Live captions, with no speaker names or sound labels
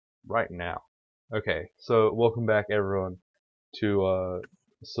right now. Okay, so welcome back everyone to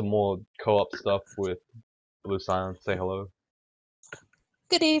some more co-op stuff with BluePsion. Say hello.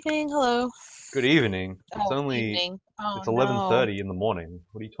 Good evening. Hello. Good evening. It's Oh, only evening. Oh it's no. 11:30 in the morning.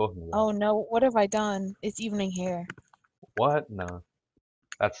 What are you talking about? Oh no. What have I done? It's evening here. What? No.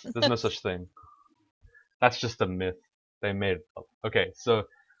 There's no such thing. That's just a myth. They made it up. Okay, so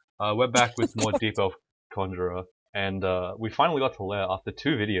we're back with more Deep Elf Conjurer, and we finally got to Lair after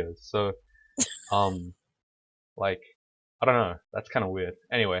 2 videos. So um like I don't know. That's kind of weird.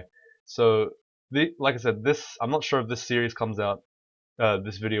 Anyway, so like I said, I'm not sure if this series comes out.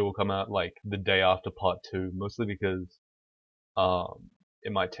 This video will come out like the day after part two, mostly because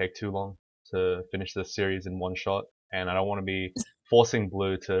it might take too long to finish this series in one shot, and I don't want to be forcing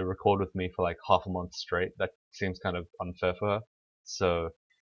Blue to record with me for like half a month straight. That seems kind of unfair for her. So,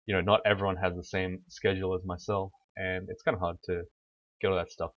 not everyone has the same schedule as myself, and it's kind of hard to get all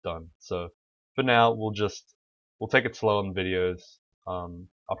that stuff done. So, for now, we'll take it slow on the videos.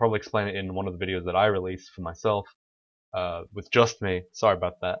 I'll probably explain it in one of the videos that I release for myself, with just me. Sorry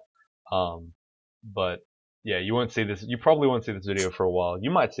about that. Um, but yeah, you won't see this. You probably won't see this video for a while. You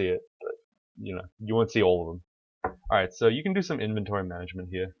might see it, but you won't see all of them. All right, so you can do some inventory management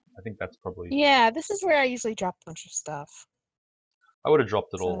here. I think that's probably. Yeah, this is where I usually drop a bunch of stuff. I would have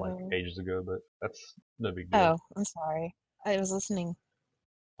dropped it all like So, ages ago, but that's no big deal. oh, I'm sorry. I was listening.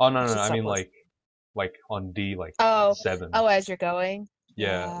 Oh I no, should I stop mean listening. like on D like Oh, 7. oh, as you're going.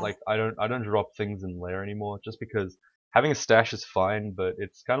 Yeah, Yeah. like I don't drop things in lair anymore just because having a stash is fine, but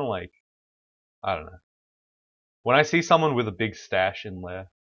it's kind of like I don't know. When I see someone with a big stash in lair,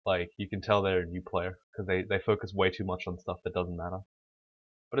 like you can tell they're a new player because they focus way too much on stuff that doesn't matter.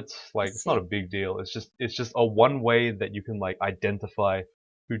 But Let's it's not a see. big deal. It's just a one way that you can like identify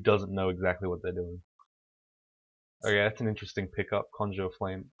who doesn't know exactly what they're doing. Okay, that's an interesting pickup, Conjure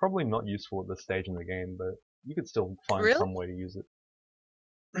Flame. Probably not useful at this stage in the game, but you could still find Really? some way to use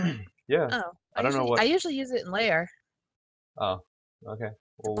it. Yeah, Oh, I don't know I what. usually use it in layer Oh, okay. to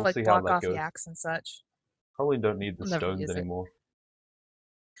Well, we'll like see how block that off goes. yaks and such. Probably don't need the I'll never stones use it. anymore.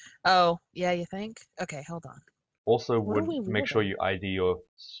 Oh, yeah, you think? Okay, hold on. Also, What are would we make sure wielding? you ID your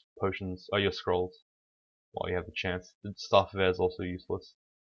potions or your scrolls while you have the chance. The Staff of Air is also useless.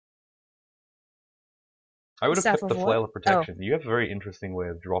 I The would have staff picked of the what? Flail of Oh, Protection. You have a very interesting way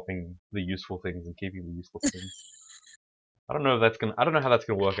of dropping the useful things and keeping the useless things. I don't know how that's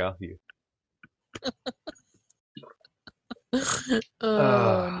gonna work out for you. oh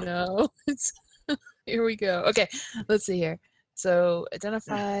Uh, no. It's here we go. Okay, let's see here. So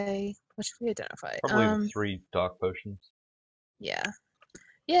identify. What should we identify? Probably the 3 dark potions. Yeah.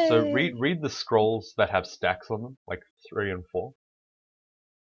 So Yay. read the scrolls that have stacks on them, like 3 and 4.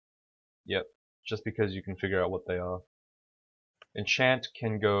 Yep, just because you can figure out what they are. Enchant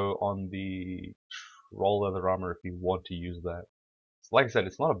can go on the Troll Leather Armor if you want to use that. Like I said,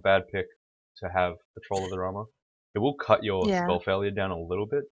 it's not a bad pick to have the Troll Leather Armor. It will cut your Yeah. spell failure down a little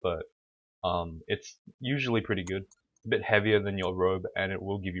bit, but it's usually pretty good. It's a bit heavier than your robe, and it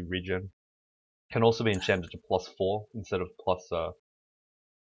will give you regen. Can also be enchanted to +4 instead of +2,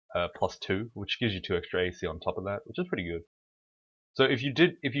 which gives you 2 extra AC on top of that, which is pretty good. So if you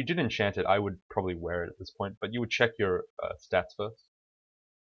did enchant it, I would probably wear it at this point, but you would check your stats first.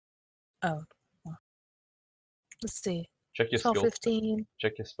 Oh. Well, let's see. Check your 12, skill. 15.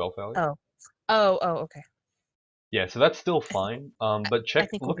 Check your spell failure. Oh. Oh, okay. Yeah, so that's still I think fine. But I check,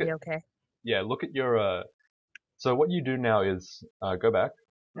 think we'll look at be okay. yeah, look at your. So what you do now is go back.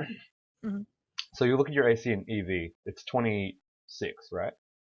 Hmm. So you look at your AC and EV. It's 26, right?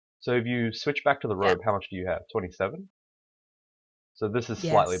 So if you switch back to the Yeah. robe, how much do you have? 27. So this is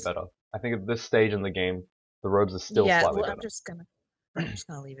slightly Yes. better. I think at this stage in the game, the robes are still Yeah. slightly Well, better. I'm just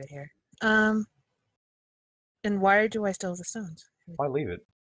gonna leave it here. Um. And why do I still have the stones? Why leave it?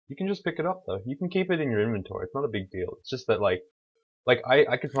 You can just pick it up though. You can keep it in your inventory. It's not a big deal. It's just that like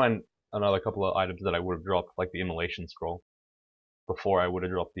I could find another couple of items that I would have dropped, like the immolation scroll, before I would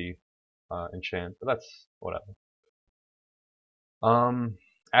have dropped the enchant. But that's whatever. Um,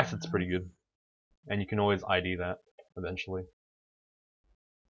 Acid's pretty Um, good, and you can always ID that eventually.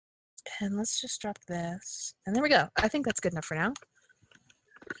 and let's just drop this. And there we go. I think that's good enough for now.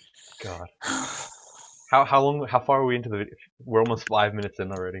 God, how far are we into the video? We're almost 5 minutes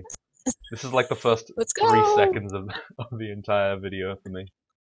in already. This is like the first Let's 3 go. seconds of of the entire video for me.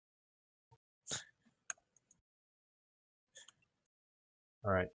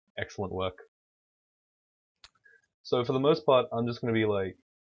 All right, excellent work. So for the most part, I'm just gonna be like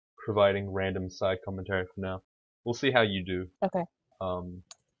providing random side commentary for now. We'll see how you do. Okay. Um,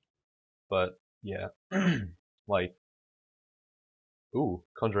 but yeah, like Ooh,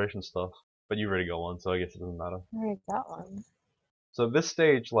 conjuration stuff. But you already got one, so I guess it doesn't matter. I already got one. So this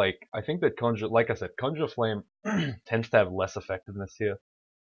stage, like, I think that like I said, Conjure Flame tends to have less effectiveness here.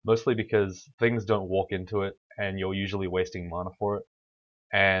 Mostly because things don't walk into it, and you're usually wasting mana for it.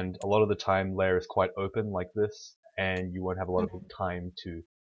 And a lot of the time, layer is quite open like this, and you won't have a lot of Mhm. time to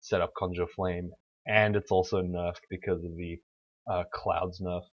set up Conjure Flame. And it's also nerfed because of the Clouds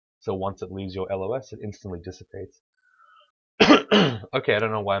nerf. So once it leaves your LOS, it instantly dissipates. Okay, I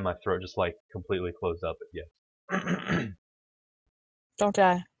don't know why my throat just like completely closed up, but yeah. Don't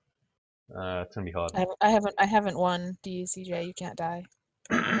die. It's gonna be hard. I haven't won DCJ. You can't die.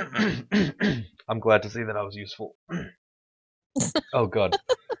 I'm glad to see that I was useful. Oh god,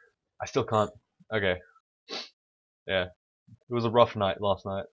 I still can't. Okay, yeah, it was a rough night last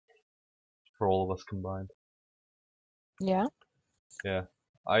night for all of us combined. Yeah. Yeah,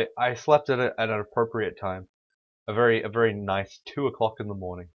 I slept at an appropriate time, a very nice 2 o'clock in the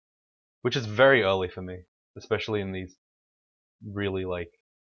morning, which is very early for me, especially in these really like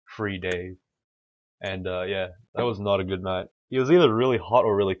free days. And yeah, that was not a good night. It was either really hot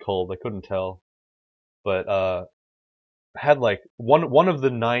or really cold. I couldn't tell, but had like one of the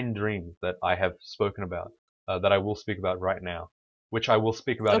 9 dreams that I have spoken about, that I will speak about right now, which I will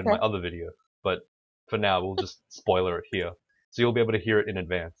speak about in Okay. my other video. But for now, we'll just spoiler it here, so you'll be able to hear it in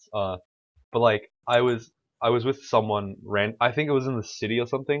advance. But like I was with someone I think it was in the city or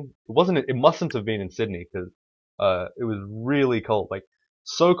something. It wasn't. It mustn't have been in Sydney because it was really cold, like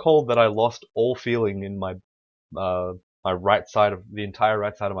so cold that I lost all feeling in uh my right side of the entire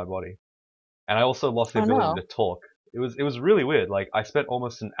right side of my body, and I also lost the Oh ability no. to talk. It was really weird. Like I spent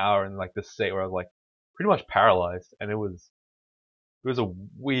almost an hour in like this state where I was like pretty much paralyzed, and it was a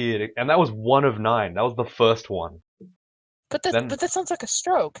weird. And that was one of 9. That was the first one. Then But that sounds like a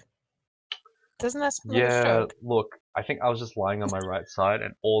stroke. Doesn't that sound like a yeah, stroke? look, I think I was just lying on my right side,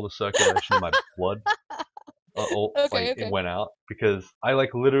 and all the circulation in my blood, all Okay. like it Okay. went out because I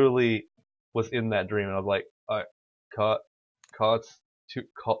like literally was in that dream, and I was like, cut, carts to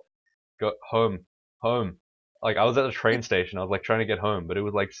go home, home. Like I was at the train station. I was like trying to get home, but it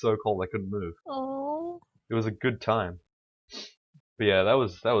was like so cold I couldn't move. Oh. It was a good time. But yeah, that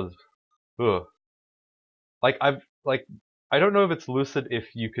was ugh. Like I don't know if it's lucid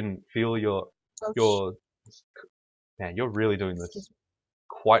if you can feel Oh, your man. You're really doing this excuse me.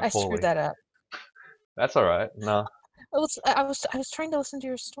 quite I screwed poorly. that up. That's all right. Nah, I was trying to listen to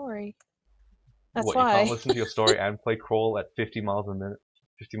your story. That's what, you can't why. listen to your story and play crawl at 50 miles a minute,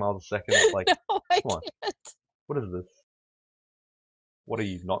 50 miles a second. Like, No, I come on, can't. what is this? What are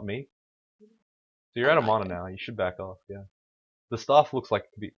you? Not me? So you're I'm out of not mana you. now. You should back off. Yeah. The staff looks like it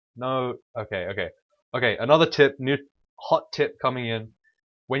could be no. Okay, okay, okay. Another tip, new hot tip coming in.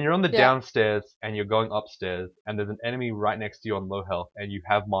 When you're on the Yeah. downstairs and you're going upstairs, and there's an enemy right next to you on low health, and you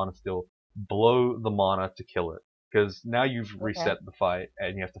have mana still, blow the mana to kill it, because now you've Okay. reset the fight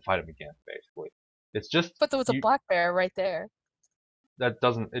and you have to fight him again. Basically, it's just But there was a you. black bear right there. It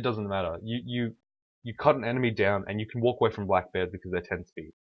doesn't matter. You cut an enemy down and you can walk away from black bears because they're 10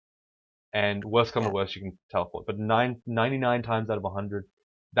 speed. And worst come to Yeah. worst, you can teleport. But 99 times out of 100,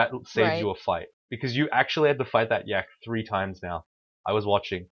 that saves Right. you a fight. Because you actually had to fight that yak 3 times now. I was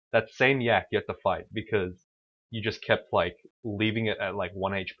watching. That same yak you had to fight because you just kept like leaving it at like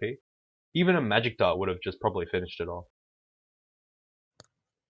 1 HP. Even a magic dart would have just probably finished it off.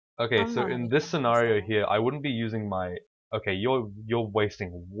 Okay, I'm so not in any this confidence scenario level. here, I wouldn't be using my. Okay, you're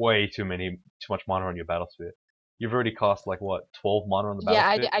wasting way too much mana on your battle sphere. You've already cast like what 12 mana on the battle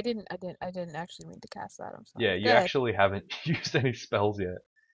Yeah, sphere. I didn't actually mean to cast that. I'm Yeah, sorry. Go you ahead. actually haven't used any spells yet.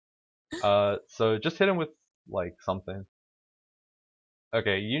 So just hit him with like something.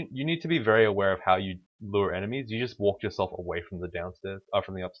 Okay, you need to be very aware of how you lure enemies. You just walk yourself away from the downstairs,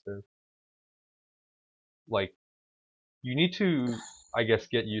 from the upstairs. Like you need to, I guess,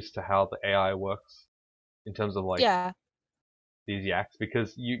 get used to how the AI works in terms of like Yeah. these yaks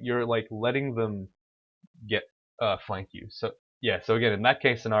because you're like letting them get flank you. So yeah, so again in that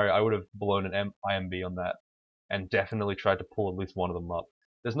case scenario, I would have blown an IMB on that and definitely tried to pull at least one of them up.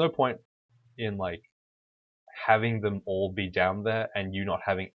 There's no point in like having them all be down there and you not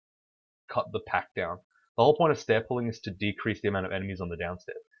having cut the pack down. The whole point of stair pulling is to decrease the amount of enemies on the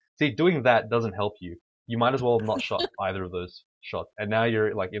downstairs. See, doing that doesn't help you. You might as well have not shot either of those shots, and now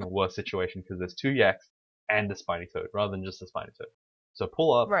you're like in a worse situation because there's 2 yaks and a spiny toad rather than just a spiny toad. So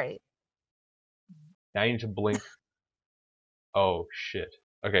pull up. Right. Now you need to blink. Oh shit.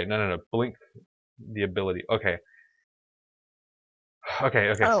 Okay, no. Blink the ability. Okay.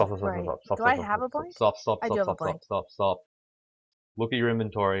 Okay. Stop, Oh, stop, stop, right. stop, stop, Do stop, I stop, have a stop, blank? stop, stop, I do stop, have a stop, stop, blank. stop, stop. Look at your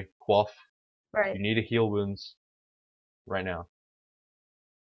inventory. Quaff. Right. You need to heal wounds right now.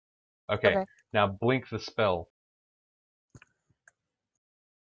 Okay, Okay. now blink the spell.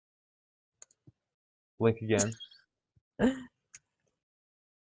 Blink again.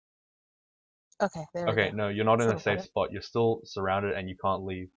 Okay, there we Okay, go. no, you're not in a safe Teleported. spot. You're still surrounded and you can't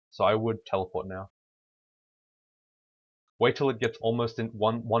leave. So I would teleport now. Wait till it gets almost in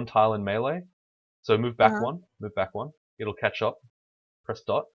one tile in melee. So move back Uh-huh. one. Move back one. It'll catch up. Press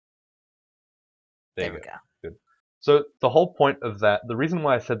dot. There There you we go. go. Good. So the whole point of that, the reason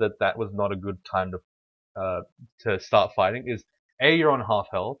why I said that that was not a good time to start fighting is A, you're on half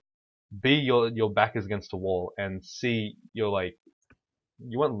health. B, your back is against a wall, and C, you're like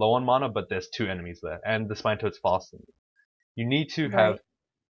you went low on mana, but there's two enemies there, and the Spine Toad's faster than you. You need to have Right.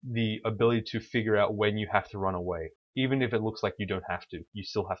 the ability to figure out when you have to run away. Even if it looks like you don't have to, you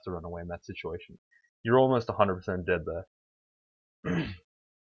still have to run away in that situation. You're almost 100% dead there.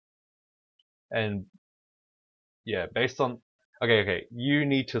 And yeah, based on okay, you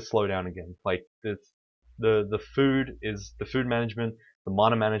need to slow down again. Like the food is the food management, the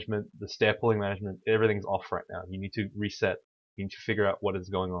mana management, the stair pulling management, everything's off right now. You need to reset. You need to figure out what is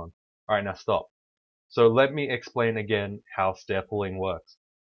going on. Alright, now stop. So let me explain again how stair pulling works.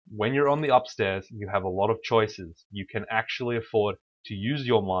 When you're on the upstairs, you have a lot of choices. You can actually afford to use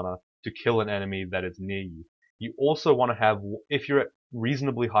your mana to kill an enemy that is near you. You also want to have, if you're at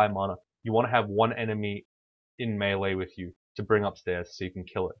reasonably high mana, you want to have one enemy in melee with you to bring upstairs so you can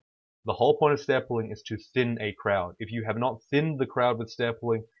kill it. The whole point of stair pulling is to thin a crowd. If you have not thinned the crowd with stair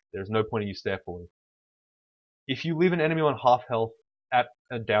pulling, there's no point in you stair pulling. If you leave an enemy on half health at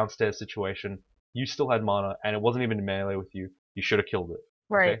a downstairs situation, you still had mana and it wasn't even in melee with you, you should have killed it.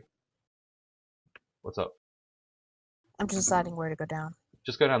 Right. Okay? What's up? I'm just deciding where to go down.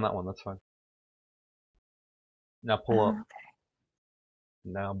 Just go down that one, that's fine. Now pull up, Okay.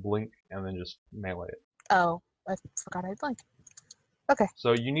 now blink, and then just melee it. Oh, I forgot I'd blink. Okay.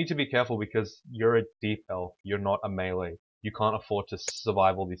 So you need to be careful because you're a deep elf, you're not a melee. You can't afford to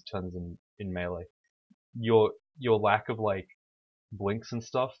survive all these turns in melee. Your lack of like blinks and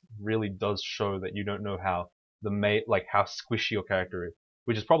stuff really does show that you don't know how how squishy your character is,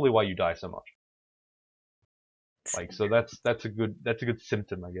 which is probably why you die so much. Like so that's a good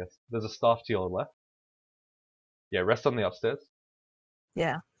symptom, I guess. There's a staff to your left. Yeah, rest on the upstairs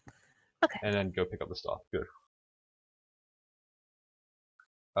Yeah. Okay. and then go pick up the staff. Good.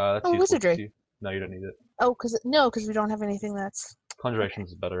 That's Oh, useful wizardry. to you. No, you don't need it. Oh, because we don't have anything that's Conjurations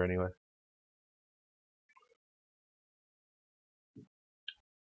is better anyway.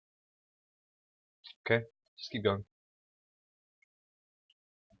 Okay, just keep going.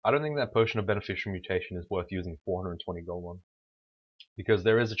 I don't think that potion of beneficial mutation is worth using 420 gold on. Because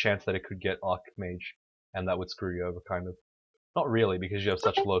there is a chance that it could get Archmage, and that would screw you over, kind of. Not really, because you have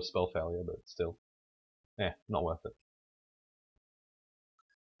such okay. low spell failure, but still. Eh, not worth it.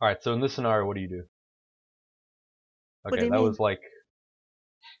 Alright, so in this scenario, what do you do? What do Okay, you that mean? was like,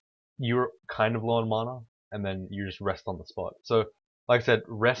 you're kind of low on mana, and then you just rest on the spot. So, like I said,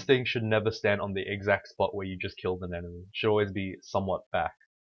 resting should never stand on the exact spot where you just killed an enemy. It should always be somewhat back,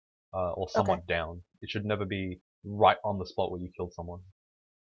 or Okay. somewhat down. It should never be right on the spot where you killed someone.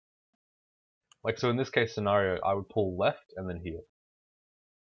 Like, so in this case scenario, I would pull left and then heal.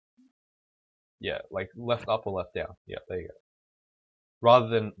 Yeah, like left up or left down. Yeah, there you go. Rather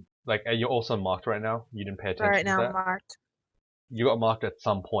than, like, you're also marked right now. You didn't pay Right attention to now that. marked. You got marked at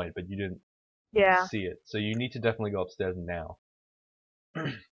some point, but you didn't Yeah. see it. So you need to definitely go upstairs now.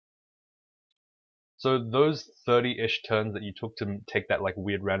 So those 30-ish turns that you took to take that like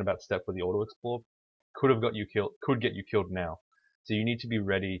weird roundabout step for the auto explore could get you killed now. So you need to be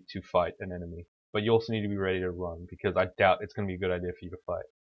ready to fight an enemy, but you also need to be ready to run because I doubt it's going to be a good idea for you to fight.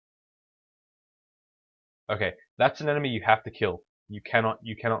 Okay, that's an enemy you have to kill. You cannot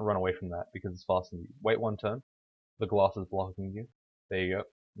run away from that because it's faster than you. Wait one turn. The glass is blocking you. There you go.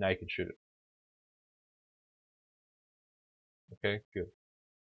 Now you can shoot it. Okay, good.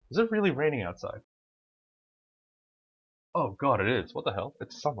 Is it really raining outside? Oh god, it is. What the hell?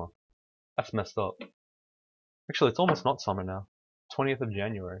 It's summer. That's messed up. Actually, it's almost not summer now. 20th of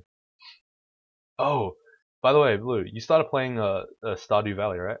January. Oh, by the way, Blue, you started playing Stardew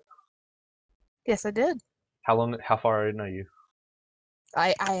Valley, right? Yes, I did. How far in are you?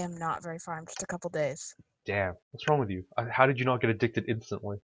 I am not very far. I'm just a couple days. Damn, what's wrong with you? How did you not get addicted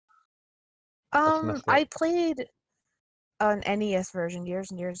instantly? That's messed up. I played an NES version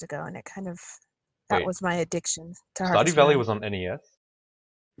years and years ago, and it kind of that Wait, was my addiction to Stardew Harvest Valley Moon. was on NES?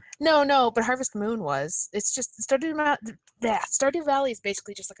 No, but Harvest Moon was. It's just Stardew Valley is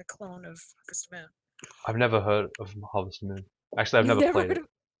basically just like a clone of Harvest Moon. I've never heard of Harvest Moon. Actually, I've You've never never played heard it. of?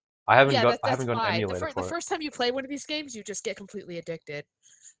 I haven't Yeah, got that's an why. emulator The for it. first time you play one of these games, you just get completely addicted.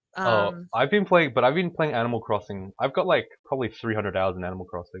 Oh, Um, I've been playing Animal Crossing. I've got like probably 300 hours in Animal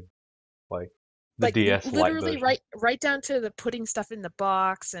Crossing, like the like DS Lite literally version. right down to the putting stuff in the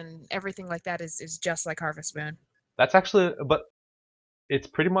box and everything like that is just like Harvest Moon. That's actually, but it's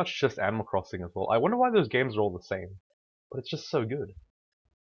pretty much just Animal Crossing as well. I wonder why those games are all the same, but it's just so good.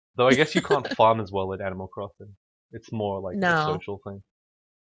 Though I guess you can't farm as well in Animal Crossing. It's more like a No. social thing.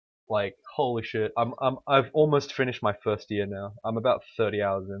 Like holy shit, I've almost finished my first year now. I'm about 30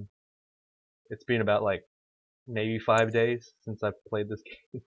 hours in. It's been about like maybe 5 days since I've played this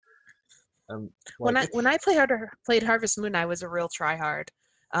game. When Like I it's played Harvest Moon, I was a real tryhard.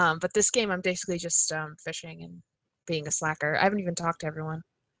 But this game, I'm basically just fishing and being a slacker. I haven't even talked to everyone.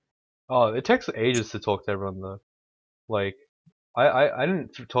 oh, it takes ages to talk to everyone though. Like I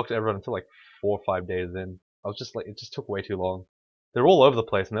didn't talk to everyone until like 4 or 5 days in. I was just like it just took way too long. They're all over the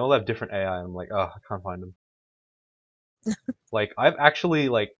place and they all have different AI. I'm like, oh, I can't find them. Like I've actually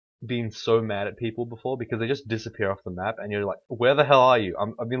like been so mad at people before because they just disappear off the map and you're like, where the hell are you?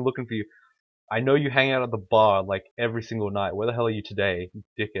 I've been looking for you. I know you hang out at the bar like every single night. Where the hell are you today, you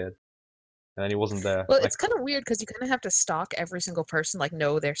dickhead? And then he wasn't there. Well, Like it's kind of weird because you kind of have to stalk every single person, like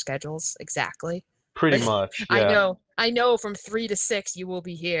know their schedules exactly. pretty Like, much, yeah. I know from 3 to 6 you will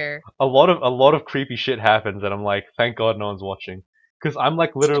be here. A lot of creepy shit happens and I'm like, thank God no one's watching. Because I'm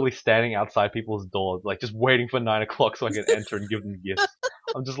like literally standing outside people's doors, like just waiting for 9 o'clock so I can enter and give them gifts.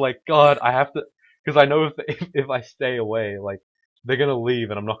 I'm just like, God, I have to, because I know if I stay away, like they're gonna leave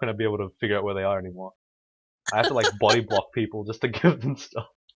and I'm not gonna be able to figure out where they are anymore. I have to like body block people just to give them stuff.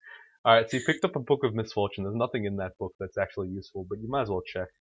 All right, so you picked up a book of misfortune. There's nothing in that book that's actually useful, but you might as well check.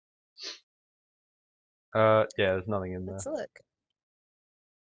 Yeah, there's nothing in there. Let's look.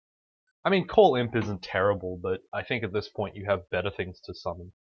 I mean, Call Imp isn't terrible, but I think at this point you have better things to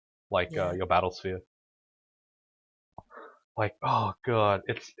summon, like Yeah. your Battle Sphere. Like, oh god,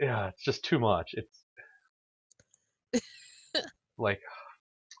 it's just too much. It's like,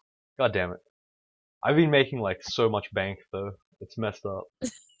 god damn it. I've been making like so much bank though. It's messed up.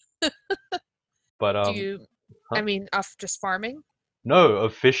 But Do you, I huh? mean, off just farming? No,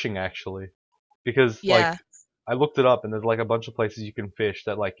 of fishing actually, because like Yeah. I looked it up and there's like a bunch of places you can fish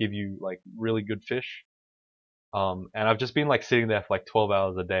that like give you like really good fish. And I've just been like sitting there for like 12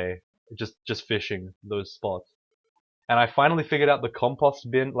 hours a day, just fishing those spots. And I finally figured out the compost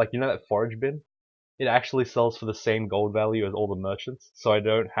bin, like you know that forage bin, it actually sells for the same gold value as all the merchants, so I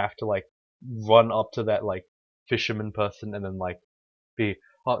don't have to like run up to that like fisherman person and then like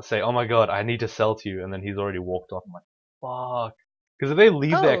say, oh my god, I need to sell to you, and then he's already walked off. I'm like, fuck. Because if they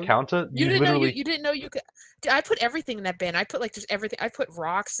leave their Oh, counter, you you didn't know literally, you didn't know you could. Dude, I put everything in that bin. I put like just everything. I put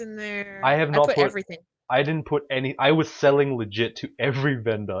rocks in I there. have I not put put, everything. I didn't put any, I was selling legit to every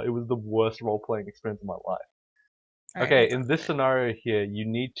vendor. It was the worst role playing experience of my life. All right, Okay, hold on in a this minute. scenario here, you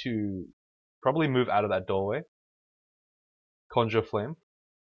need to probably move out of that doorway, conjure flame,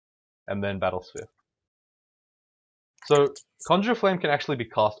 and then battle sphere. I So got these. Conjure Flame can actually be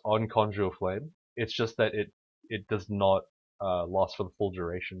cast on Conjure Flame. It's just that it does not last for the full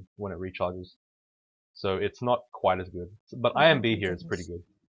duration when it recharges. So it's not quite as good. But Oh IMB my here is pretty goodness. good.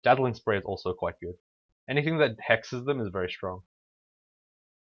 Dazzling Spray is also quite good. Anything that hexes them is very strong.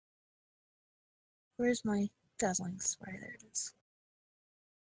 Where's my dazzling spray? There it is.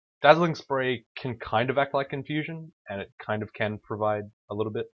 Dazzling Spray can kind of act like confusion, and it kind of can provide a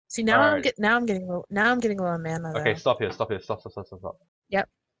little bit. See, Alright, now I'm getting low on mana okay, though. stop here, stop here, stop. Yep.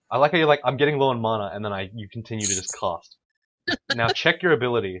 I like how you're like, I'm getting low on mana, and then you continue to just cast. Now check your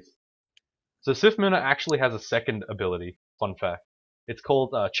abilities. So Sif Muna actually has a second ability. Fun fact. It's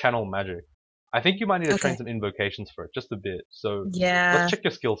called Channel Magic. I think you might need to train Okay. some invocations for it, just a bit. So let's Yeah. check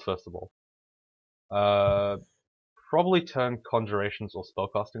your skills first of all. Uh, Probably turn Conjurations or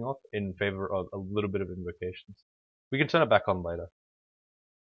Spellcasting off in favor of a little bit of invocations. We can turn it back on later.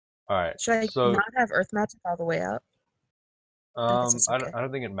 Alright, Should I so not have earth magic all the way up? I guess it's okay. I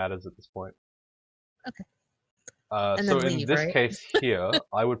don't think it matters at this point. Okay. And So then in leave, this right? case here,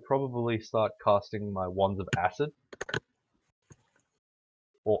 I would probably start casting my Wands of Acid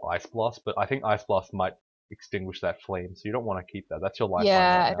or Ice Blast, but I think Ice Blast might extinguish that flame, so you don't want to keep that. That's your lifeline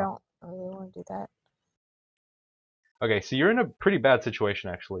Yeah, right I now. don't really want to do that. Okay, so you're in a pretty bad situation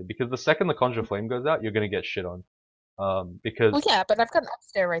actually, because the second the Conjure Flame goes out, you're gonna get shit on. Well, Because yeah, but I've got an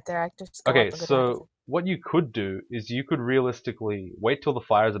upstairs right there. I can just go okay, up and go down to so what you could do is you could realistically wait till the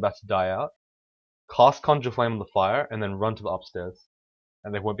fire is about to die out, cast Conjure Flame on the fire, and then run to the upstairs,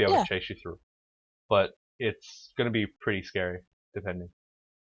 and they won't be able to Yeah. chase you through. But it's gonna be pretty scary, depending.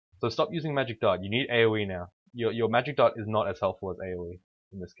 So stop using Magic Dart. You need AoE now. Your Magic Dart is not as helpful as AoE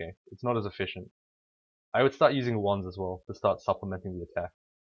in this case. It's not as efficient. I would start using wands as well to start supplementing the attack.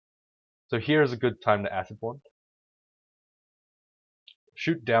 So here is a good time to Acid Wand.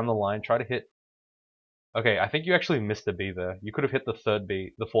 Shoot down the line, try to hit. Okay, I think you actually missed the B there. You could have hit the third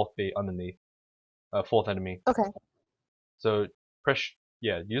B, the fourth B underneath. Fourth enemy. Okay. So press,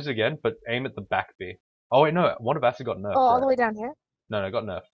 yeah, use it again, but aim at the back B. Oh wait, no, Wand of Acid got nerfed, Oh, all right? the way down here? No, it got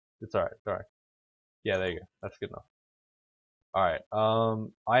nerfed. It's alright, alright. Yeah, there you go. That's good enough. Alright,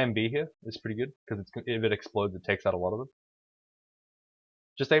 IMB here is pretty good, because if it explodes, it takes out a lot of them.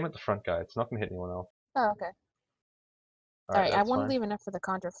 Just aim at the front guy, it's not gonna hit anyone else. Oh, okay. Alright, Alright, I that's want to fine. leave enough for the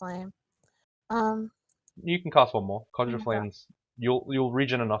Conjure Flame. You can cast one more. Conjure Okay. Flames, you'll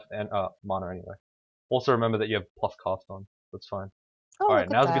regen enough and mana anyway. Also remember that you have plus cast on, that's fine. Oh, Alright,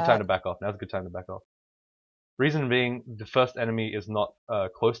 look at now's a good time that. to back off. Now's a good time to back off. Reason being, the first enemy is not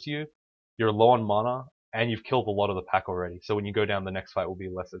close to you, you're low on mana, and you've killed a lot of the pack already, so when you go down, the next fight will be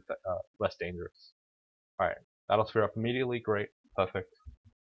less dangerous. Alright, Battle Sphere up immediately, great, perfect.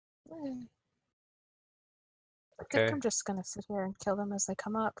 I think Okay, I'm just gonna sit here and kill them as they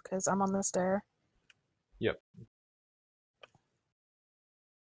come up, because I'm on the stair. yep.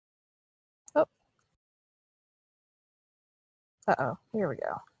 Oh. Uh-oh, here we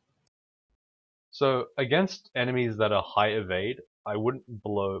go. So, against enemies that are high evade, I wouldn't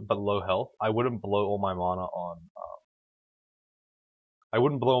but low health, I wouldn't blow all my mana on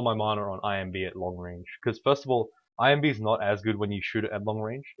IMB at long range. Because first of all, IMB is not as good when you shoot it at long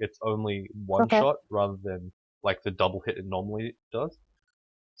range. It's only one Okay. shot rather than like the double hit it normally does.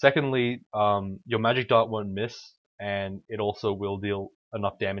 Secondly, your magic dart won't miss, and it also will deal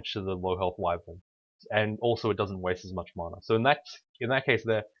enough damage to the low health wyvern. And also, it doesn't waste as much mana. So in that case,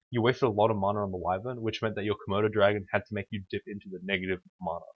 there you wasted a lot of mana on the wyvern, which meant that your Komodo dragon had to make you dip into the negative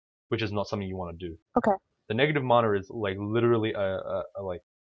mana, which is not something you want to do. Okay. The negative mana is like literally like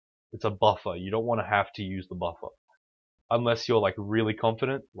it's a buffer. You don't want to have to use the buffer unless you're like really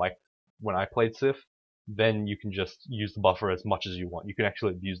confident. Like when I played Sif, then you can just use the buffer as much as you want. You can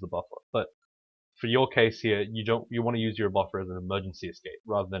actually abuse the buffer. But for your case here, you want to use your buffer as an emergency escape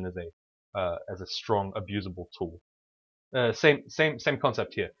rather than as a strong abusable tool. Same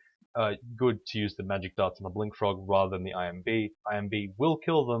concept here. Good to use the magic darts and the blink frog rather than the IMB. IMB will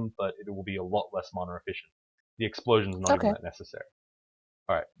kill them, but it will be a lot less mana efficient. The explosion's not even Okay. that necessary.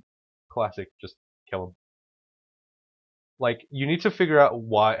 Alright, classic, just kill them. Like, you need to figure out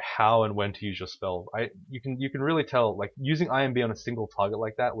how and when to use your spell. You can really tell, like, using IMB on a single target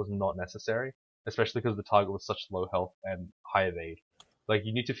like that was not necessary, especially because the target was such low health and high evade. Like,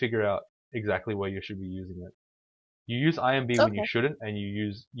 you need to figure out exactly where you should be using it. You use IMB when you Okay. shouldn't, and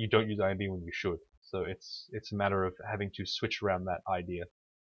you don't use IMB when you should. So it's a matter of having to switch around that idea.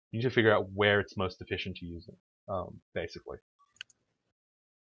 You need to figure out where it's most efficient to use it, basically.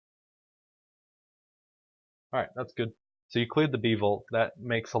 Alright, that's good. So you cleared the B vault. That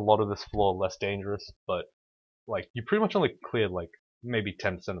makes a lot of this floor less dangerous, but like you pretty much only cleared like maybe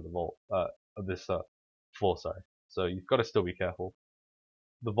 10% of the vault of this floor, sorry. So you've got to still be careful.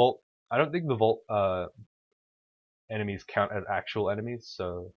 The vault, I don't think the vault enemies count as actual enemies,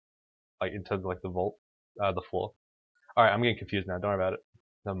 so like in terms of like the vault, the floor. Alright, I'm getting confused now, don't worry about it.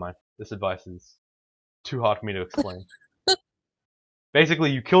 Never mind. This advice is too hard for me to explain.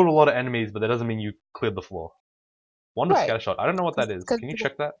 Basically, you killed a lot of enemies, but that doesn't mean you cleared the floor. Wand of Right. Scattershot. I don't know what that is. Because Can you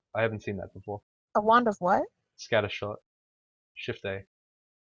check that? I haven't seen that before. a wand of what? Scattershot. Shift A.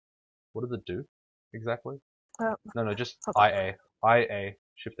 What does it do exactly? No, just Hold on. IA. IA.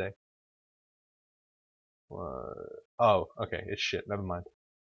 Shift A. Oh, okay. It's shit. Never mind.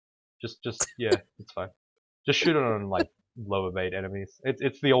 Yeah, it's fine. Just shoot it on like low evade enemies.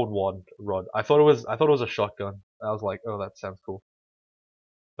 It's the old wand rod. I thought it was a shotgun. I was like, oh, that sounds cool.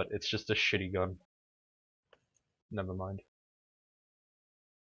 But it's just a shitty gun. Never mind.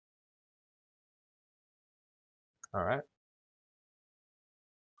 All right.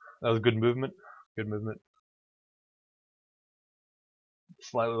 That was good movement. Good movement.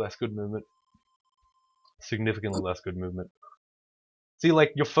 Slightly less good movement. Significantly less good movement. See,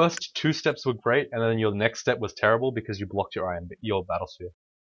 like your first two steps were great, and then your next step was terrible because you blocked your battle sphere.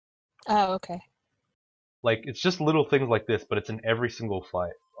 Oh, okay. Like it's just little things like this, but it's in every single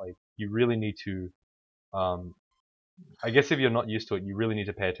fight. Like you really need to, I guess if you're not used to it, you really need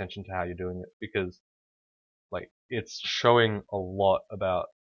to pay attention to how you're doing it because, like, it's showing a lot about.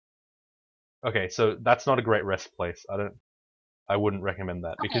 Okay, so that's not a great rest place. I wouldn't recommend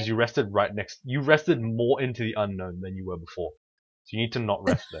that because Okay. you rested more into the unknown than you were before. So you need to not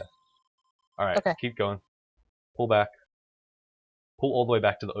rest there. Alright, Okay. keep going. Pull back. Pull all the way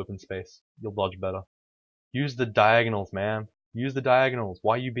back to the open space. You'll dodge better. Use the diagonals, man. Use the diagonals.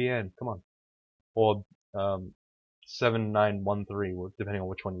 YUBN. Come on. Or 7913, depending on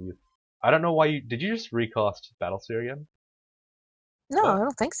which one you use. I don't know why you did. You just recast Battlesphere again? No, What? I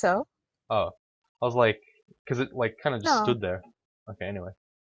don't think so. Oh, I was like, because it like kind of just No, stood there. Okay, anyway,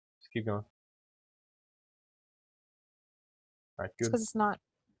 just keep going. All right, it's good. because it's not.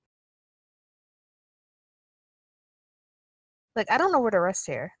 Like, I don't know where to rest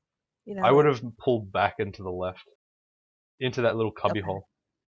here. You know, I would like, have pulled back into the left, into that little cubby okay.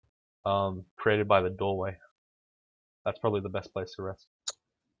 hole, created by the doorway. That's probably the best place to rest.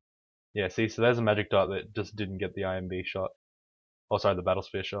 Yeah, see, so there's a magic dart that just didn't get the IMB shot. Oh, sorry, the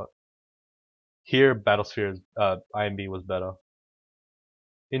Battlesphere shot. Here, Battlesphere's IMB was better.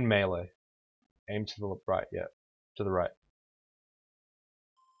 In melee, aim to the right, yeah, to the right.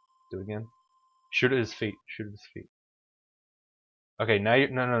 Do it again. Shoot at his feet. Shoot at his feet. Okay, now you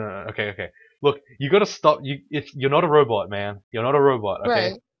no. Okay, okay. Look, you gotta stop. You're not a robot, man. You're not a robot.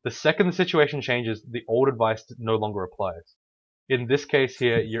 Okay. Right. The second the situation changes, the old advice no longer applies. In this case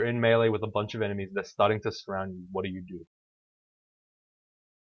here, you're in melee with a bunch of enemies. They're starting to surround you. What do you do?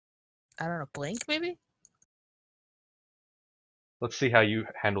 I don't know. Blink, maybe? Let's see how you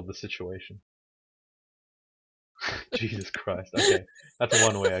handle the situation. Jesus Christ. Okay, that's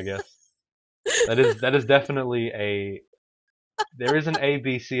one way, I guess. That is definitely a. There is an A,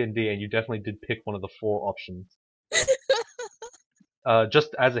 B, C, and D, and you definitely did pick one of the four options. Just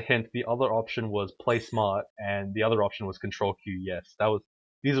as a hint, the other option was play smart, and the other option was control Q. Yes, that was.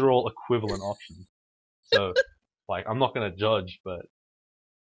 These are all equivalent options. So, like, I'm not gonna judge, but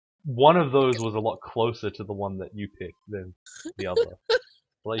one of those was a lot closer to the one that you picked than the other. I'll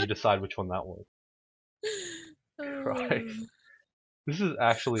let you decide which one that was. Christ, this is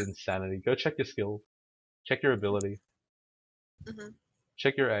actually insanity. Go check your skills, check your ability, Mhm.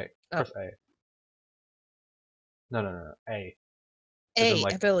 check your A. Oh, Press A. No. A. As in, A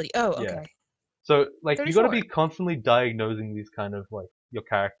like, ability. Oh, yeah. okay. So, like, you gotta 34. be constantly diagnosing these kind of, like, your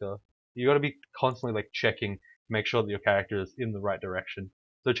character. You gotta be constantly, like, checking to make sure that your character is in the right direction.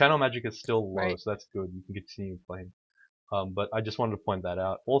 So channel magic is still low, Right. so that's good. You can continue playing. But I just wanted to point that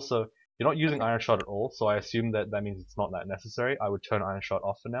out. Also, you're not using Okay. Iron Shot at all, so I assume that that means it's not that necessary. I would turn Iron Shot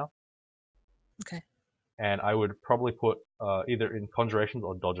off for now, Okay. and I would probably put either in Conjurations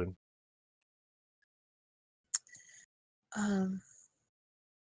or Dodging. Um,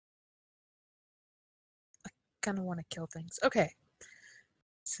 kind of want to kill things. Okay.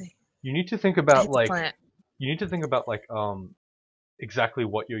 Let's see. You need to think I about hit the like plant. exactly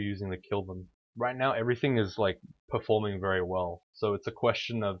what you're using to kill them. Right now, everything is like performing very well, so it's a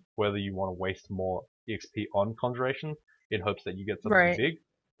question of whether you want to waste more EXP on Conjuration in hopes that you get something Right. big,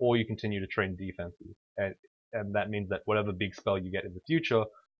 or you continue to train defenses, and that means that whatever big spell you get in the future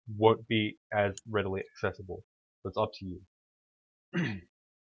won't be as readily accessible. So it's up to you.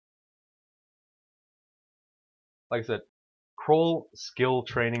 Like I said, crawl skill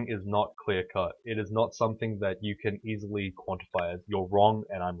training is not clear cut. It is not something that you can easily quantify as you're wrong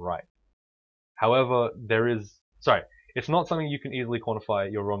and I'm right. However, it's not something you can easily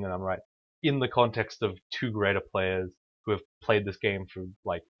quantify you're wrong and I'm right in the context of two greater players who have played this game for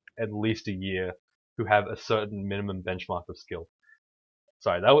like at least a year who have a certain minimum benchmark of skill.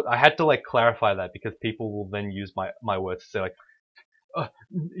 Sorry, I had to like clarify that because people will then use my words to say like, uh,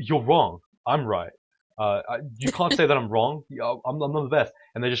 you're wrong. I'm right. You can't say that I'm wrong. I'm not the best.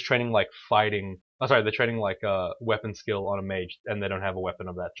 And they're just training like fighting. Oh, sorry, they're training like weapon skill on a mage, and they don't have a weapon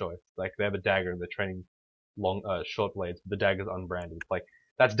of that choice. Like they have a dagger, and they're training short blades. But the dagger's unbranded. Like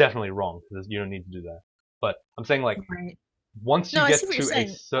that's definitely wrong because you don't need to do that. But I'm saying like Right. once No, you I see get what you're to a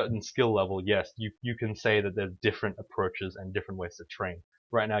saying. certain skill level, yes, you can say that there's different approaches and different ways to train.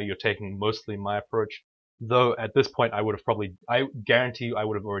 Right now, you're taking mostly my approach, though at this point, I guarantee you, I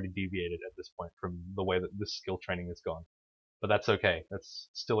would have already deviated at this point from the way that this skill training has gone. But that's okay. That's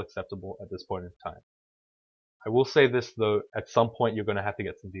still acceptable at this point in time. I will say this though, at some point you're going to have to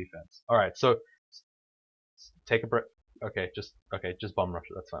get some defense. All right, so take a breath. Okay, just bomb rush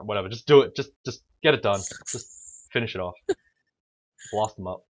it. That's fine. Whatever, just do it. Just get it done. Just finish it off. Blast them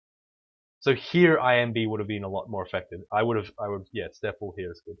up. So here IMB would have been a lot more effective. Yeah, step full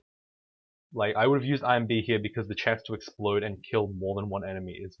here is good. Like, I would have used IMB here because the chance to explode and kill more than one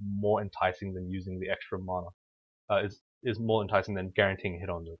enemy is more enticing than using the extra mana. Is more enticing than guaranteeing a hit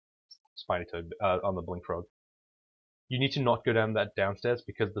on the Spiny Toad, on the Blink Frog. You need to not go down that downstairs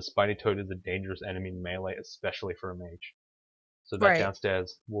because the Spiny Toad is a dangerous enemy in melee, especially for a mage. So that Right.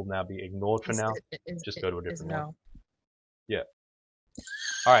 downstairs will now be ignored for Is now. Just go to a is different one. no. Yeah.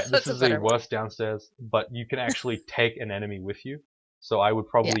 Alright, this That's a is the better one. worst downstairs, but you can actually take an enemy with you. So I would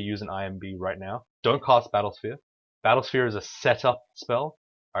Yeah. probably use an IMB right now. Don't cast Battlesphere. Battlesphere is a setup spell.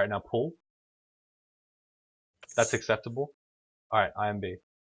 Alright, now pull. That's acceptable. Alright, IMB.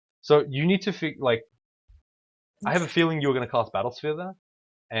 So you need to like, I have a feeling you're going to cast Battlesphere there,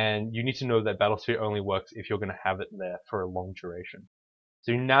 and you need to know that Battlesphere only works if you're going to have it there for a long duration.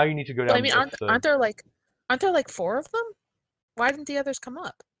 So now you need to go Well, I down mean, the third. aren't there like four of them? Why didn't the others come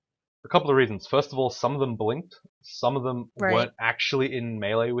up? A couple of reasons. First of all, some of them blinked. Some of them Right, weren't actually in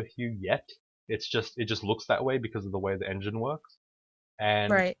melee with you yet. It just looks that way because of the way the engine works.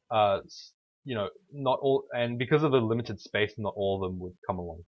 And right. not all, and because of the limited space, not all of them would come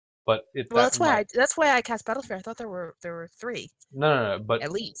along. But Well, that might that's why I cast Battlesphere. I thought there were three no. But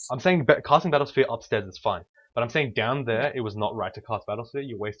at least. I'm saying casting Battlesphere upstairs is fine. But I'm saying down Okay. there, it was not right to cast Battlesphere.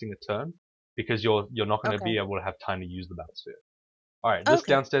 You're wasting a turn because you're not going to Okay. be able to have time to use the Battlesphere. All right, this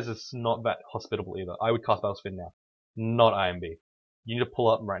Okay. downstairs is not that hospitable either. I would cast Battlesphere now, not IMB. You need to pull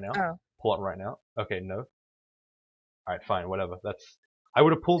up right now. Oh. Pull up right now. Okay, no. All right, fine, whatever. That's. I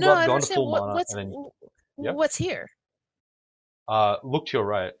would have pulled No, up, I don't gone to understand full mana, and then yeah. what's here. Look to your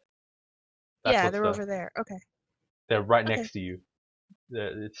right. That's Yeah, what's they're there. over there. Okay. They're right Okay. next to you.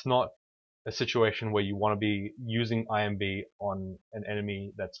 It's not a situation where you want to be using IMB on an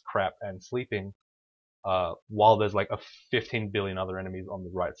enemy that's crap and sleeping, while there's like a 15 billion other enemies on the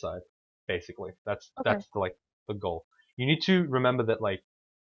right side. Basically, Okay. that's like the goal. You need to remember that like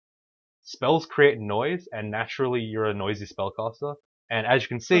spells create noise, and naturally you're a noisy spellcaster. And as you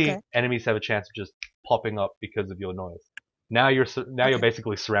can see, Okay. enemies have a chance of just popping up because of your noise. Now you're Okay.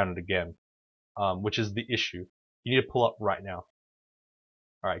 basically surrounded again, which is the issue. You need to pull up right now.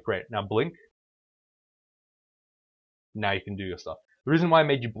 All right, great. Now blink. Now you can do your stuff. The reason why I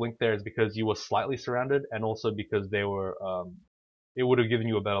made you blink there is because you were slightly surrounded, and also because they were. It would have given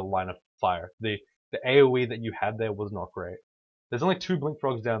you a better line of fire. The AOE that you had there was not great. There's only 2 blink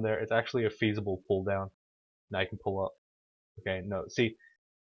frogs down there. It's actually a feasible pull down. Now you can pull up. Okay, no. See,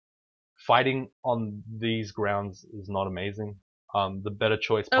 fighting on these grounds is not amazing. The better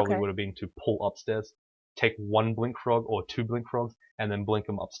choice probably Okay. would have been to pull upstairs, take 1 blink frog or 2 blink frogs, and then blink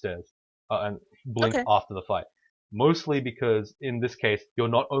them upstairs, and blink Okay. after the fight. Mostly because in this case, you're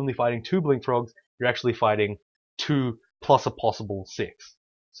not only fighting 2 blink frogs, you're actually fighting 2 plus a possible 6.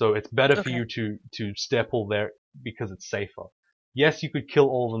 So it's better for Okay. you to stair pull there because it's safer. Yes, you could kill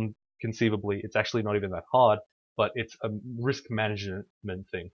all of them conceivably. It's actually not even that hard, but it's a risk management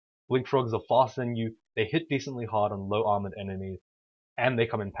thing. Blink frogs are faster than you. They hit decently hard on low armored enemies, and they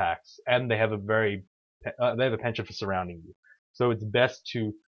come in packs, and they have they have a penchant for surrounding you. So it's best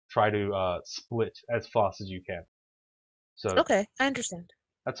to try to split as fast as you can. So Okay. I understand.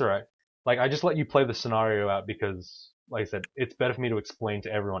 that's alright. Like I just let you play the scenario out because, like I said, it's better for me to explain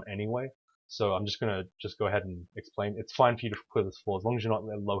to everyone anyway. So I'm just gonna go ahead and explain. It's fine for you to clear this floor as long as you're not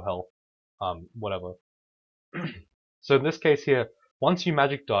at low health. Whatever. So in this case here, once you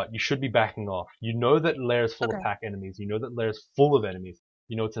magic dot, you should be backing off. You know that lair is full of Okay. pack enemies. You know that lair is full of enemies.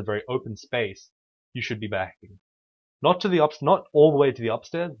 You know it's a very open space. You should be backing. Not all the way to the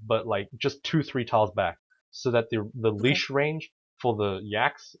upstairs, but like just 2-3 tiles back, so that the Okay. leash range for the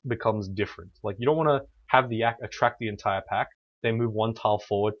yaks becomes different. Like you don't want to have the yak attract the entire pack. They move 1 tile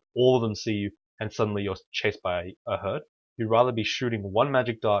forward, all of them see you, and suddenly you're chased by a herd. You'd rather be shooting 1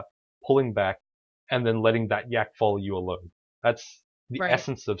 magic dart, pulling back, and then letting that yak follow you alone. That's the Right.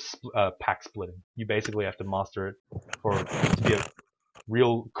 essence of pack splitting. You basically have to master it to be a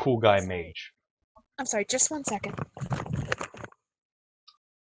real cool guy Sorry. mage. I'm sorry. Just 1 second.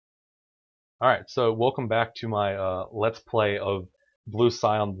 Alright, so welcome back to my let's play of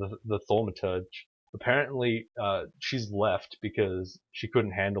BluePsion the Thaumaturge. Apparently, she's left because she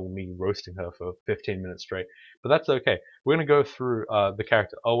couldn't handle me roasting her for 15 minutes straight. But that's okay. We're gonna go through the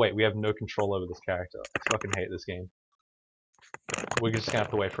character. Oh wait, we have no control over this character. I fucking hate this game. We're just gonna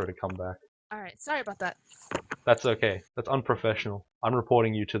have to wait for her to come back. All right. Sorry about that. That's okay. That's unprofessional. I'm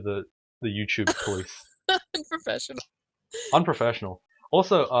reporting you to the YouTube police. Unprofessional. Unprofessional.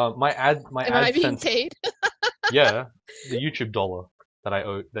 Also, my Am I being AdSense, paid? yeah, the YouTube dollar that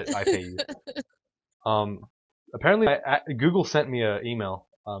I pay you. Um, apparently, Google sent me an email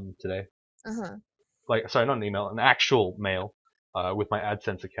today. Uh-huh. Like, sorry, not an email, an actual mail with my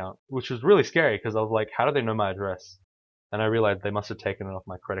AdSense account, which was really scary because I was like, how do they know my address? And I realized they must have taken it off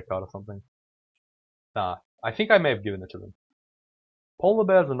my credit card or something. Nah, I think I may have given it to them. Polar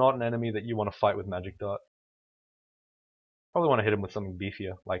bears are not an enemy that you want to fight with Magic Dart. Probably want to hit them with something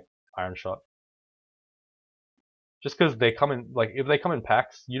beefier, like Iron Shot. Just because they come in, like, if they come in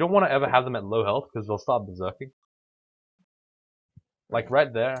packs, you don't want to ever have them at low health because they'll start berserking. Like Right.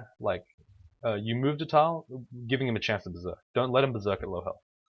 right there, like, you moved a tile, giving him a chance to berserk. Don't let him berserk at low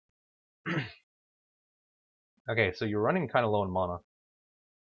health. Okay, so you're running kind of low on mana.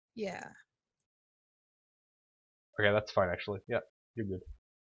 Yeah. Okay, that's fine actually. Yeah, you're good.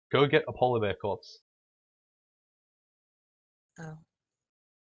 Go get a polar bear corpse. Oh.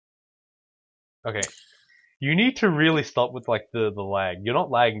 Okay. You need to really stop with like the lag. You're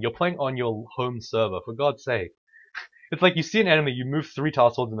not lagging. You're playing on your home server. For God's sake. It's like you see an enemy, you move 3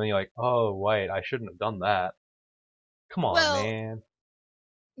 tiles towards them, and then you're like, oh wait, I shouldn't have done that. Come on, Well, man.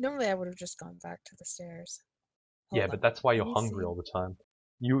 normally I would have just gone back to the stairs. Yeah, Hold but on. that's why Let you're me hungry see. all the time.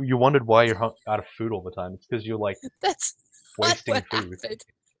 You wondered why you're out of food all the time. It's because you're like That's not wasting what food. happened.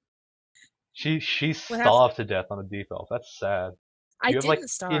 She's What happened? starved to death on a deep elf. That's sad. I You have like didn't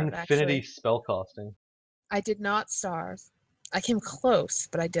starve, infinity actually. spellcasting. I did not starve. I came close,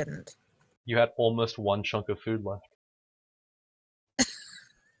 but I didn't. You had almost 1 chunk of food left.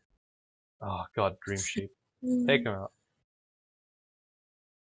 Oh god, Dream Sheep. Take him out.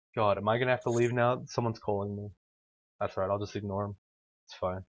 God, am I gonna have to leave now? Someone's calling me. That's right, I'll just ignore him. It's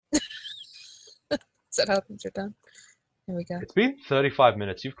fine. Is that how things are done? Here we go. It's been 35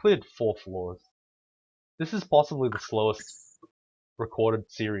 minutes. You've cleared 4 floors. This is possibly the slowest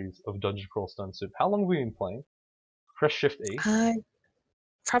recorded series of Dungeon Crawl Stone Soup. How long have we been playing? Press Shift E.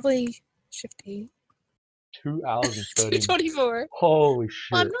 Probably Shift E. 2 hours and 30 minutes. 224. Holy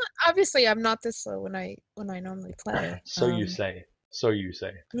Well, shit. obviously I'm not this slow when I normally play. So you say. So you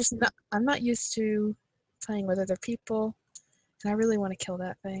say. I'm not used to playing with other people, and I really want to kill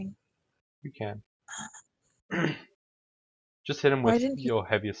that thing. You can. Just hit him Why with didn't he? your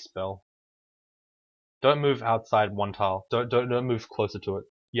heaviest spell. Don't move outside 1 tile. Don't move closer to it.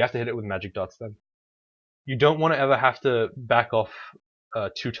 You have to hit it with magic darts then. You don't want to ever have to back off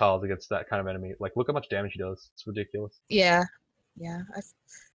 2 tiles against that kind of enemy. Like, look how much damage he does. It's ridiculous. Yeah.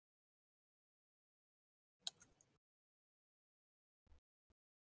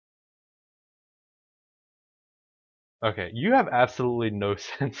 Okay, you have absolutely no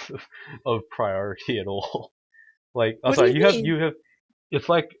sense of priority at all. Like, I'm What do sorry, you mean? you have. It's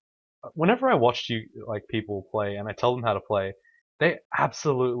like whenever I watch you like people play and I tell them how to play, they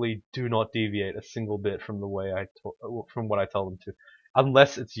absolutely do not deviate a single bit from the way from what I tell them to.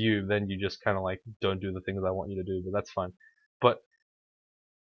 Unless it's you, then you just kind of like don't do the things I want you to do, but that's fine. But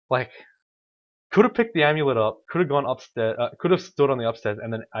like, could have picked the amulet up, could have gone upstairs, could have stood on the upstairs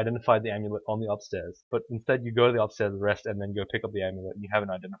and then identified the amulet on the upstairs. But instead, you go to the upstairs, rest, and then go pick up the amulet, and you haven't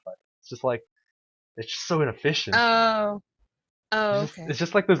identified it. It's just like it's just so inefficient. Oh. Oh, It's okay.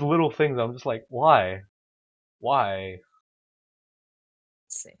 just like those little things. I'm just like, why? Why?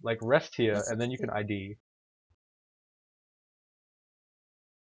 Let's see. Like rest here, Let's and then you see. can ID.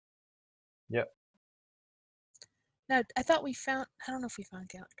 Yep. No, I thought we found. I don't know if we found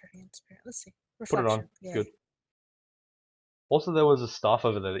Guardian Spirit. Let's see. Put it on. Reflection. Yay. Good. Also, there was a staff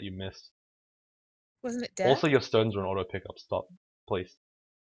over there that you missed. Wasn't it dead? Also, your stones are an auto pickup. Stop, please.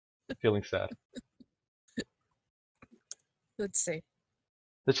 Feeling sad. Let's see.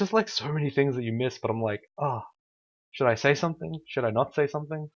 There's just like so many things that you miss, but I'm like, ah, should I say something? Should I not say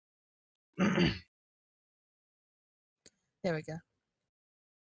something? There we go.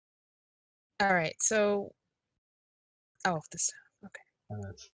 All right. So. Oh, this. Okay.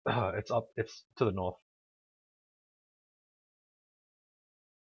 It's up. It's to the north.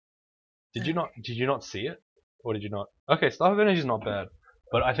 Did you not? Did you not see it, or did you not? Okay, staff of energy is not bad,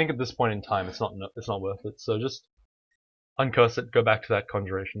 but I think at this point in time, it's not worth it. So just uncurse it. Go back to that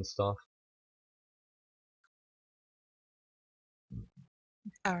conjuration stuff.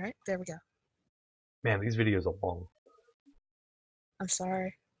 All right. There we go. Man, these videos are long. I'm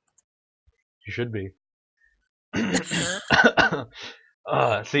sorry. You should be.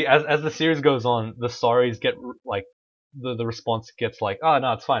 See, as the series goes on, the sorries get like the response gets like, oh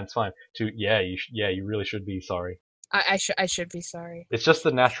no, it's fine, it's fine. To yeah, you really should be sorry. I should be sorry. It's just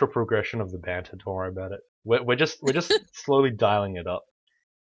the natural progression of the banter. Don't worry about it. We're just slowly dialing it up.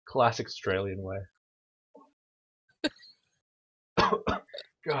 Classic Australian way.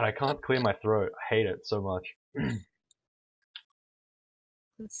 God, I can't clear my throat. I hate it so much.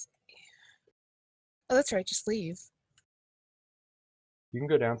 Let's see. Oh, that's right. Just leave. You can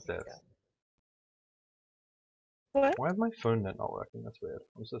go downstairs. What? Why is my phone net not working? That's weird.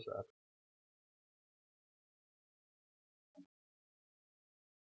 I'm so sad.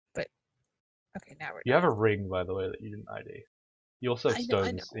 But okay, now we're. You have a ring, by the way, that you didn't ID. You also have I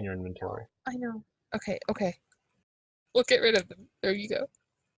stones know. in your inventory. I know. Okay. We'll get rid of them. There you go.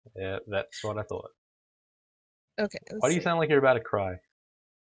 Yeah, that's what I thought. Okay. Why do you sound like you're about to cry?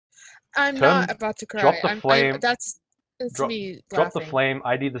 I'm not about to cry. Drop the flame. That's me laughing. Drop the flame.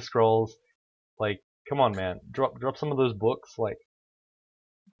 ID the scrolls. Like, come on, man. Drop some of those books. Like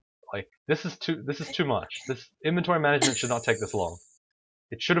this is too much. This inventory management should not take this long.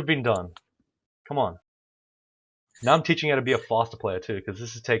 It should have been done. Come on. Now I'm teaching you how to be a faster player too, because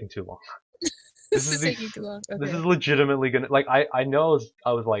this is taking too long. This is taking too long. This Okay. is legitimately gonna like I know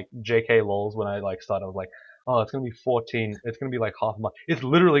I was like JK lols when I like started. I was like, oh, it's gonna be 14. It's gonna be like half a month. It's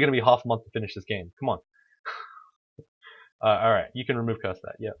literally gonna be half a month to finish this game. Come on. All right, you can remove curse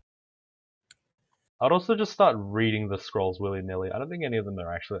that. Yeah. I'd also just start reading the scrolls willy nilly. I don't think any of them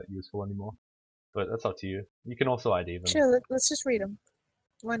are actually that useful anymore, but that's up to you. You can also ID them. Sure, let's just read them.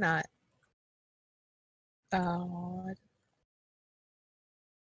 Why not? Oh,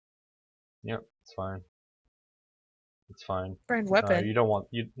 Yep, it's fine. It's fine. brand No, weapon. you don't want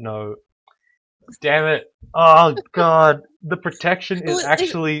you no. Damn it! Oh god, the protection is Well,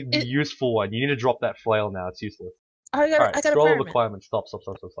 actually the useful one. You need to drop that flail now. It's useless. I All right, got a scroll of pyramid. requirements.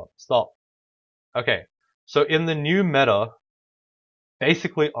 Stop. Okay, so in the new meta,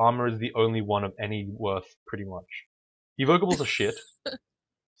 basically armor is the only one of any worth, pretty much. Evocables are shit.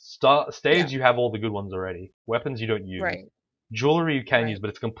 Yeah, Staves, you have all the good ones already. Weapons you don't use. right, Jewelry you can use, right. but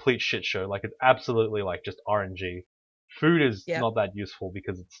it's a complete shit show. Like it's absolutely like just RNG. Food is Yep. not that useful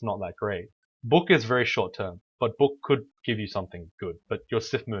because it's not that great. Book is very short term, but book could give you something good. But you're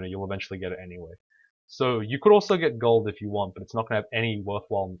Sith Mooner, you'll eventually get it anyway. So you could also get gold if you want, but it's not going to have any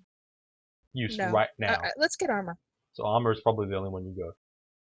worthwhile use No. right now. Let's get armor. So armor is probably the only one you go.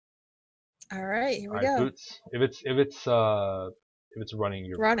 All right, here All we right, go. boots. If it's running,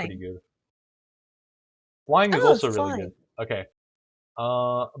 you're pretty Running. good. Flying is Oh, also really good. flying. Okay.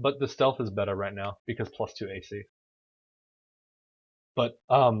 But the stealth is better right now because +2 AC. But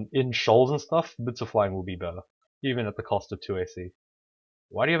in shoals and stuff, boots of flying will be better, even at the cost of 2 AC.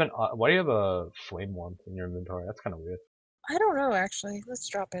 Why do you have a flame one in your inventory? That's kind of weird. I don't know actually. Let's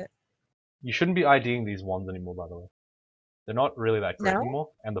drop it. You shouldn't be IDing these ones anymore, by the way. They're not really that great No? anymore,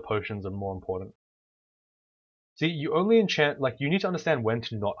 and the potions are more important. See, you only enchant, like, you need to understand when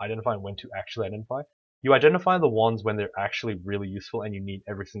to not identify and when to actually identify. You identify the ones when they're actually really useful and you need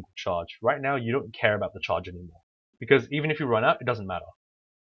every single charge. Right now, you don't care about the charge anymore. Because even if you run out, it doesn't matter.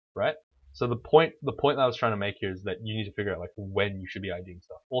 Right? So the point that I was trying to make here is that you need to figure out, like, when you should be IDing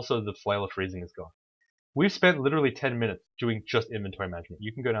stuff. Also, the flail of freezing is gone. We've spent literally 10 minutes doing just inventory management.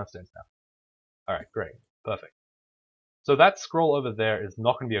 You can go downstairs now. Alright, great. Perfect. So that scroll over there is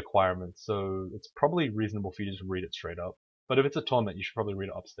not going to be acquirement, so it's probably reasonable for you to just read it straight up. But if it's a torment, you should probably read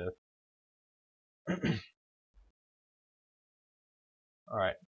it upstairs.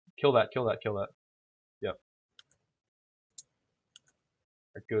 Alright. Kill that. Yep.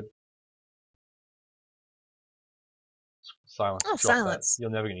 Right, good. Silence. Oh, Drop that. silence.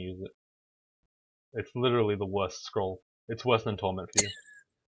 You're never going to use it. It's literally the worst scroll. It's worse than torment for you.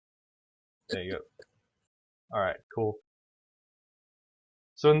 There you go. Alright, cool.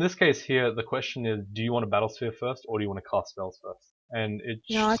 So in this case here, the question is, do you want a battle sphere first, or do you want to cast spells first? And it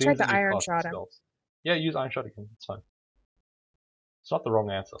No, I seems tried that the you iron cast shot him. spells. Yeah, use Iron Shot again. It's fine. It's not the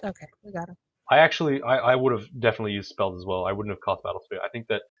wrong answer. Okay, we got him. I would have definitely used spells as well. I wouldn't have cast Battle Sphere. I think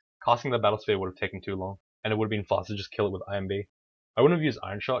that casting the Battle Sphere would have taken too long, and it would have been faster to just kill it with IMB. I wouldn't have used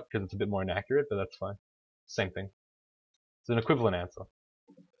Iron Shot because it's a bit more inaccurate, but that's fine. Same thing. It's an equivalent answer.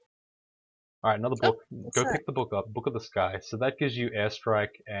 Alright, another book. Go that? pick the book up. Book of the Sky. So that gives you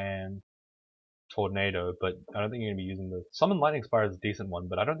Airstrike and Tornado, but I don't think you're going to be using the... Summon Lightning Spire is a decent one,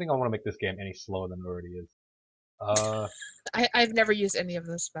 but I don't think I want to make this game any slower than it already is. I've never used any of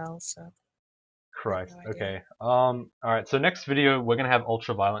those spells, so. Christ. No idea. Okay. Alright, so next video, we're going to have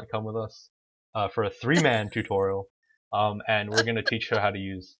Ultraviolent come with us for a 3-man tutorial. And we're going to teach her how to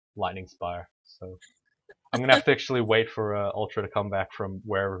use Lightning Spire. So I'm going to have to actually wait for Ultra to come back from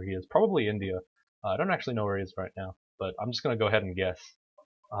wherever he is. Probably India. I don't actually know where he is right now, but I'm just going to go ahead and guess.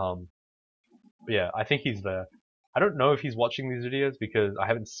 But yeah, I think he's there. I don't know if he's watching these videos because I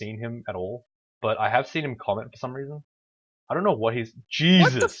haven't seen him at all, but I have seen him comment for some reason. I don't know what he's...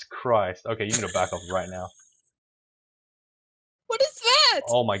 Jesus Christ. Okay, you need to back off right now. What is that?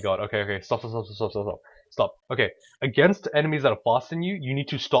 Oh my god. Okay. Stop. Okay. Against enemies that are faster than you, you need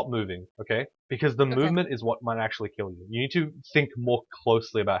to stop moving, okay? Because the movement is what might actually kill you. You need to think more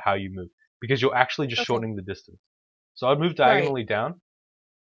closely about how you move. Because you're actually just shortening the distance. So I'd move diagonally down.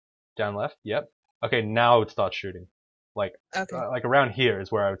 Down left, yep. Okay, now I would start shooting. Like around here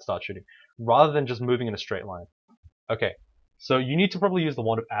is where I would start shooting. Rather than just moving in a straight line. Okay. So you need to probably use the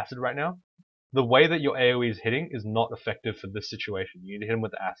Wand of Acid right now. The way that your AoE is hitting is not effective for this situation. You need to hit him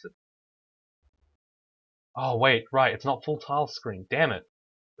with the acid. Oh wait, right, it's not full tile screen. Damn it.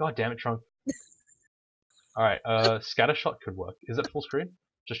 God damn it, Trunk. Alright, scatter shot could work. Is it full screen?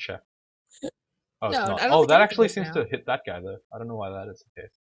 Just check. Oh, it's not. Oh, that actually seems to hit that guy though. I don't know why that is the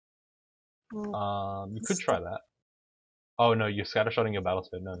case. You could try that. Oh no, you're scattershotting your battle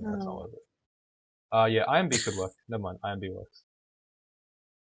sphere. No, that's not worth it. Yeah, IMB could work. Never mind, IMB works.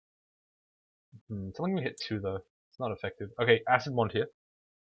 Something we hit 2 though. It's not effective. Okay, acid wand here.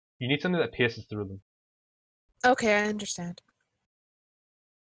 You need something that pierces through them. Okay, I understand.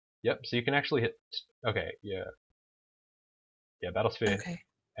 Yep, so you can actually hit... Okay, yeah. Yeah, Battlesphere. Okay.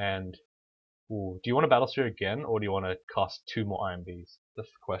 And... Ooh, do you want a Battlesphere again, or do you want to cast 2 more IMBs? That's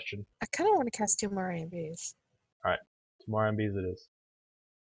the question. I kind of want to cast 2 more AMBs. Alright, 2 more IMBs it is.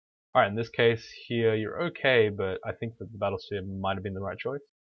 Alright, in this case here, you're okay, but I think that the Battlesphere might have been the right choice.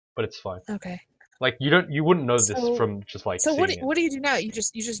 But it's fine. Okay. Like, you wouldn't know this from just, like, So seeing what do you do now? You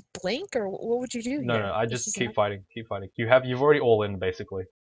just blink, or what would you do? No, I just keep fighting, keep fighting. You've already all in, basically.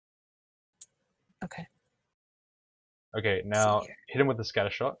 Okay. Okay, now hit him with the scatter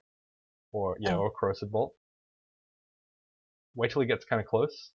shot. Or corrosive bolt. Wait till he gets kind of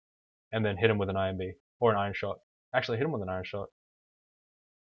close, and then hit him with an IMB or an iron shot. Actually, hit him with an iron shot.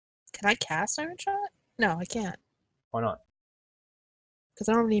 Can I cast Iron Shot? No, I can't. Why not? Because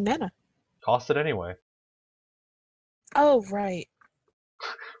I don't have any mana. Cast it anyway. Oh, right.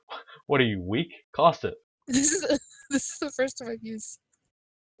 What are you, weak? Cast it. This is the first time I've used.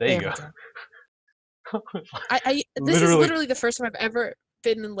 There you go. This is literally the first time I've ever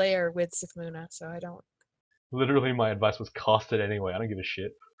been in layer with Sifmuna, so I don't. Literally, my advice was cast it anyway. I don't give a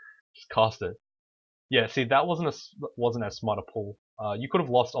shit. Just cast it. Yeah, see, that wasn't as smart a pull. You could have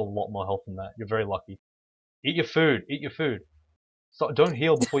lost a lot more health than that. You're very lucky. Eat your food. Eat your food. So don't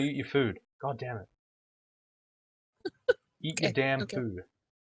heal before you eat your food. God damn it. Eat your damn food.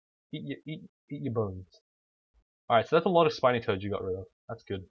 Eat your bones. Alright, so that's a lot of spiny toads you got rid of. That's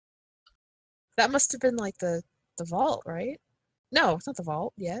good. That must have been like the vault, right? No, it's not the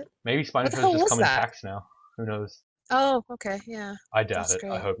vault yet. Maybe spiny toads just come in packs now. Who knows? Oh, okay, yeah. I doubt it.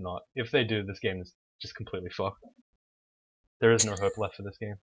 I hope not. If they do, this game is just completely fucked. There is no hope left for this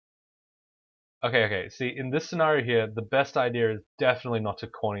game. Okay. See, in this scenario here, the best idea is definitely not to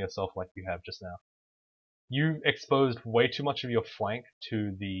corner yourself like you have just now. You exposed way too much of your flank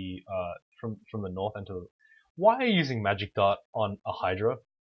to the from the north and to the... Why are you using magic dart on a Hydra?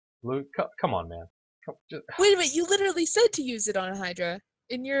 Luke, come on, man. Wait a minute, you literally said to use it on a Hydra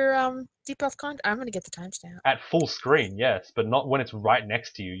in your debuff con. I'm gonna get the timestamp. At full screen, yes, but not when it's right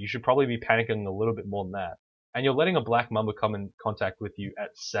next to you. You should probably be panicking a little bit more than that. And you're letting a black mamba come in contact with you at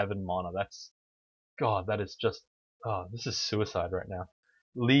 7 mana. That's... God, that is just... Oh, this is suicide right now.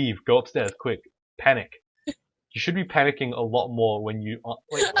 Leave. Go upstairs, quick. Panic. You should be panicking a lot more when you...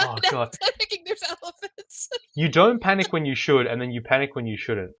 Like, oh, God. Panicking, there's elephants. You don't panic when you should, and then you panic when you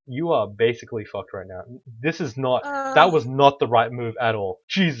shouldn't. You are basically fucked right now. This is not... that was not the right move at all.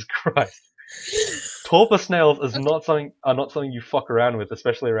 Jesus Christ. Torpor snails is not something you fuck around with,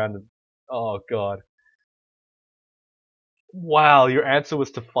 especially around... Oh, God. Wow, your answer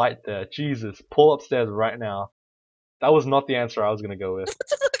was to fight there. Jesus, pull upstairs right now. That was not the answer I was gonna go with. What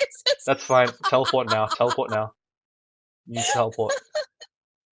the fuck is this? That's fine. Teleport now. Teleport now. You teleport.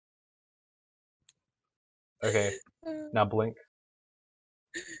 Okay. Now blink.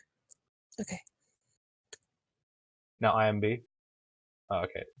 Okay. Now IMB. Oh,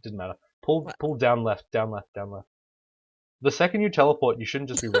 okay. Didn't matter. Pull down left. The second you teleport, you shouldn't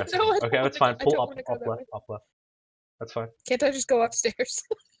just be resting. No, okay, that's fine. Pull up left. That's fine. Can't I just go upstairs?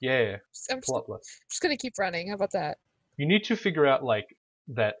 Yeah. Pull up left. I'm just gonna keep running. How about that? You need to figure out, like,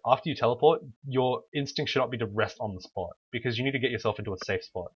 that after you teleport, your instinct should not be to rest on the spot, because you need to get yourself into a safe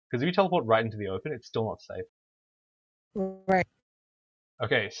spot. Because if you teleport right into the open, it's still not safe. Right.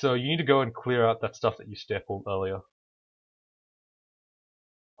 Okay, so you need to go and clear out that stuff that you stapled earlier.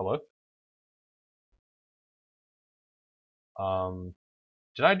 Hello?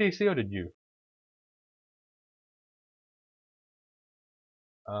 Did I DC or did you?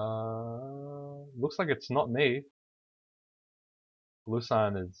 Looks like it's not me.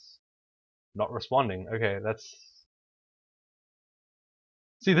 BluePsion is not responding. Okay, that's...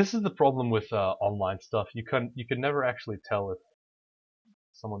 See, this is the problem with online stuff. You can never actually tell if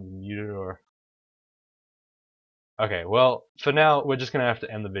someone's muted or... Okay, well, for now, we're just gonna have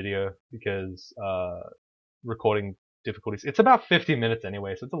to end the video because recording difficulties. It's about 50 minutes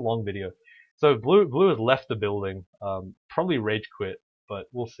anyway, so it's a long video. So Blue has left the building, probably rage quit, but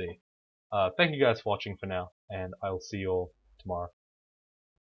we'll see. Thank you guys for watching for now, and I'll see you all tomorrow.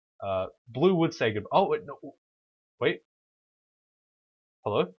 Blue would say goodbye. Oh, wait, no. Wait.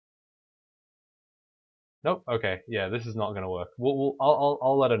 Hello? Nope. Okay. Yeah, this is not gonna work.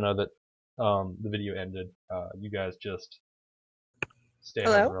 I'll let her know that the video ended. You guys just stay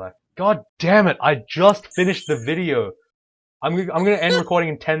home and relax. God damn it! I just finished the video. I'm gonna end recording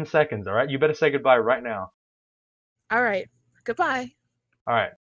in 10 seconds. All right. You better say goodbye right now. All right. Goodbye. All right.